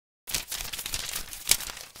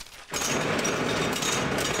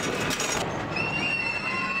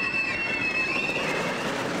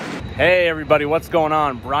Hey everybody, what's going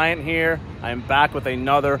on? Bryant here. I am back with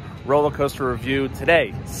another roller coaster review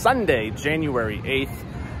today, Sunday, January 8th.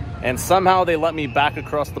 And somehow they let me back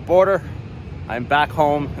across the border. I'm back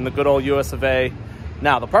home in the good old US of A.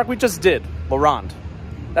 Now, the park we just did, La Ronde,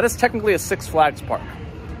 that is technically a Six Flags park.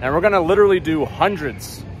 And we're gonna literally do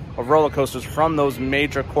hundreds of roller coasters from those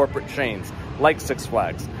major corporate chains, like Six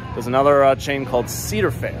Flags. There's another chain called Cedar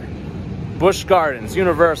Fair, Busch Gardens,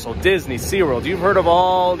 Universal, Disney, SeaWorld. You've heard of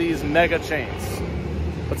all these mega chains.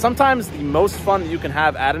 But sometimes the most fun that you can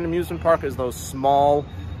have at an amusement park is those small,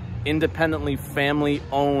 independently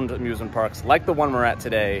family-owned amusement parks, like the one we're at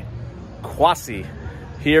today, Quassy,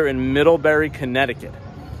 here in Middlebury, Connecticut.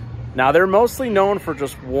 Now, they're mostly known for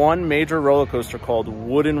just one major roller coaster called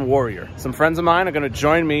Wooden Warrior. Some friends of mine are gonna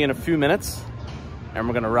join me in a few minutes, and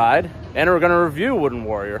we're gonna ride, and we're gonna review Wooden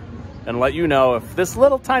Warrior, and let you know if this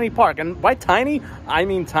little tiny park, and by tiny, I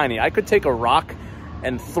mean tiny. I could take a rock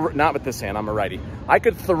and not with this hand, I'm a righty. I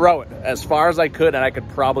could throw it as far as I could, and I could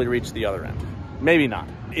probably reach the other end. Maybe not.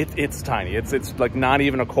 It's tiny. It's like not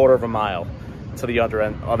even a quarter of a mile to the other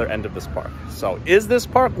end of this park. So is this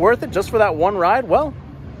park worth it just for that one ride? Well,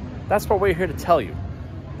 that's what we're here to tell you.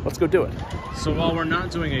 Let's go do it. So while we're not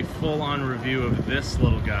doing a full-on review of this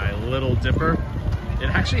little guy, Little Dipper, it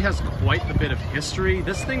actually has quite a bit of history.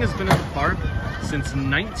 This thing has been in the park since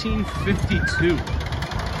 1952.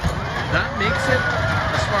 That makes it,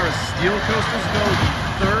 as far as steel coasters go, the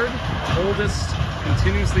third oldest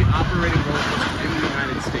continuously operating roller coaster in the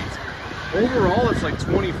United States. Overall, it's like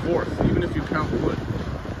 24th, even if you count wood.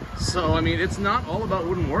 So, I mean, it's not all about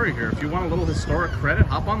Wooden Warrior here. If you want a little historic credit,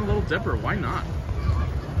 hop on the Little Dipper. Why not?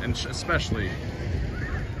 And especially,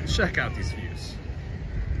 check out these views.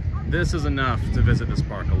 This is enough to visit this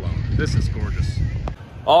park alone. This is gorgeous.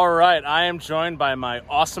 All right, I am joined by my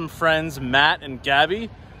awesome friends, Matt and Gabby,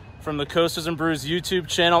 from the Coasters and Brews YouTube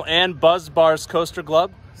channel and Buzz Bar's Coaster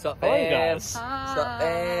Club. Sup, How are you guys? Sup,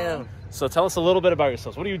 fam? So tell us a little bit about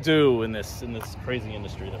yourselves. What do you do in this crazy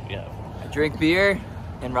industry that we have? I drink beer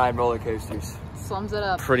and ride roller coasters. Sums it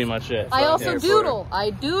up. Pretty much it. I also doodle.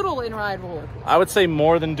 I doodle and ride roller coasters. I would say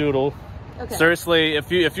more than doodle. Okay. Seriously, if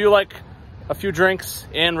you like a few drinks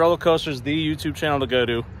and roller coasters, the YouTube channel to go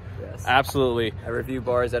to. Yes. Absolutely. I review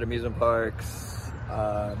bars at amusement parks.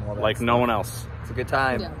 And all that like stuff. no one else. It's a good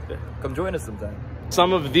time. Yeah. Come join us sometime.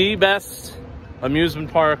 Some of the best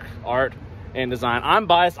amusement park art and design. I'm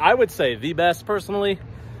biased. I would say the best personally,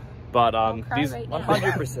 but these right now.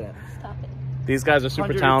 100%. Stop it. these guys are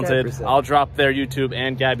super talented. 110%. I'll drop their YouTube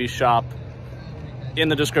and Gabby's shop in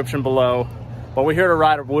the description below. But we're here to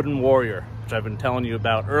ride a Wooden Warrior, which I've been telling you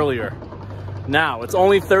about earlier. Now, it's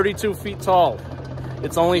only 32 feet tall.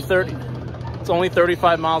 It's only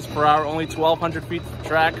 35 miles per hour, only 1,200 feet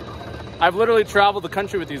track. I've literally traveled the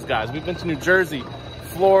country with these guys. We've been to New Jersey,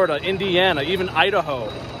 Florida, Indiana, even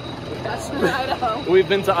Idaho. That's from Idaho. We've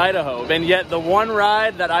been to Idaho, and yet the one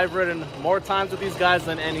ride that I've ridden more times with these guys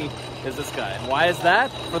than any is this guy. And why is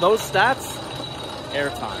that? For those stats,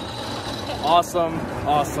 airtime. Awesome,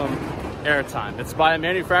 awesome airtime. It's by a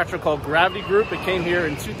manufacturer called Gravity Group. It came here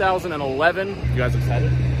in 2011. You guys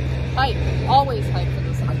excited? Hype. Always hype for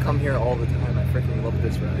this. I come here all the time. I freaking love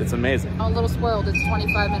this ride. It's amazing. I'm a little spoiled. It's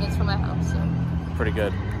 25 minutes from my house. So. Pretty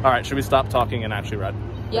good. All right, should we stop talking and actually ride?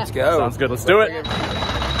 Yeah. Let's go. Sounds good. Let's do it.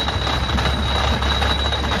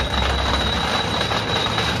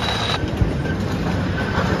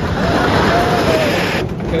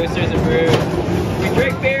 Coasters and Brews. We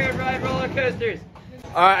drink beer and ride roller coasters.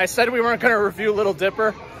 All right, I said we weren't going to review Little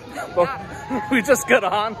Dipper, but we just got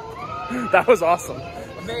on. That was awesome.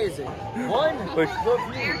 Amazing. One.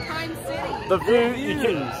 Airtime City. The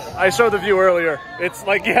view, I showed the view earlier. It's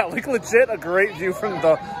like, yeah, like legit a great view from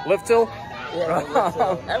the lift hill.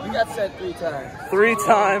 Yeah, and we got set 3 times. 3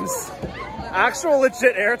 times. Actual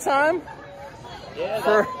legit airtime? Yeah,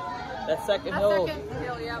 For, that second hill. Second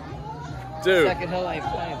hill, yep. dude. Second hill ain't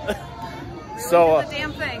playing. So The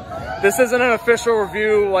damn thing. this isn't an official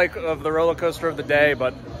review like of the roller coaster of the day,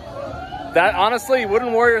 but that honestly,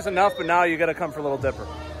 Wooden Warrior is enough, but now you got to come for Little Dipper.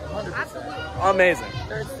 100%. Amazing.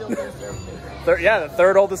 Third steel coaster. Yeah, the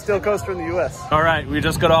third oldest steel coaster in the U.S. All right, we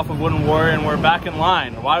just got off of Wooden Warrior and we're back in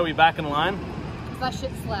line. Why are we back in line? That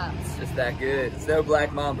shit slaps. It's that good. It's no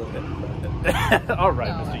Black Mamba. All right,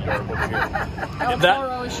 No. Mr. Europe over here. El That-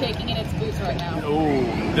 Toro is shaking in its boots right now.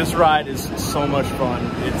 Ooh, this ride is so much fun.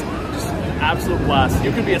 It's just an absolute blast.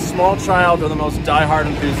 You could be a small child or the most diehard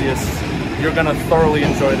enthusiast. You're gonna thoroughly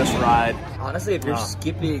enjoy this ride. Honestly, if you're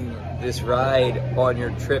skipping this ride on your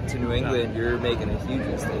trip to New England, you're making a huge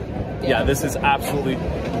mistake. Yeah, this is absolutely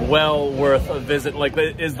well worth a visit. Like,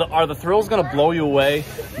 are the thrills going to blow you away?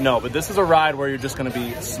 No, but this is a ride where you're just going to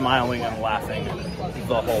be smiling and laughing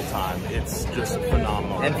the whole time. It's just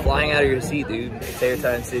phenomenal. And flying out of your seat, dude. It's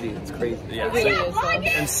Airtime City. It's crazy. Yeah, It really is, though.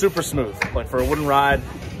 and super smooth. Like, for a wooden ride,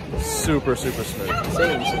 super smooth.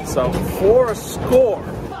 Same. So, for a score,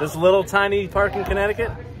 this little tiny park in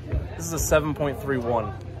Connecticut, this is a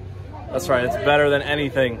 7.31. That's right, it's better than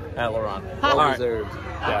anything at Laurent. Well All right. deserved.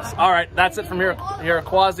 Yes. All right, that's it from here at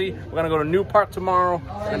Quassy. We're gonna go to New Park tomorrow.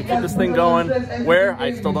 We're gonna keep this thing going. Where?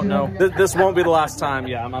 I still don't know. This won't be the last time.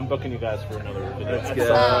 Yeah, I'm booking you guys for another video. Let's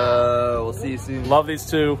go. We'll see you soon. Love these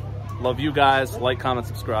two. Love you guys. Like, comment,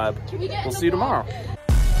 subscribe. We'll see you tomorrow.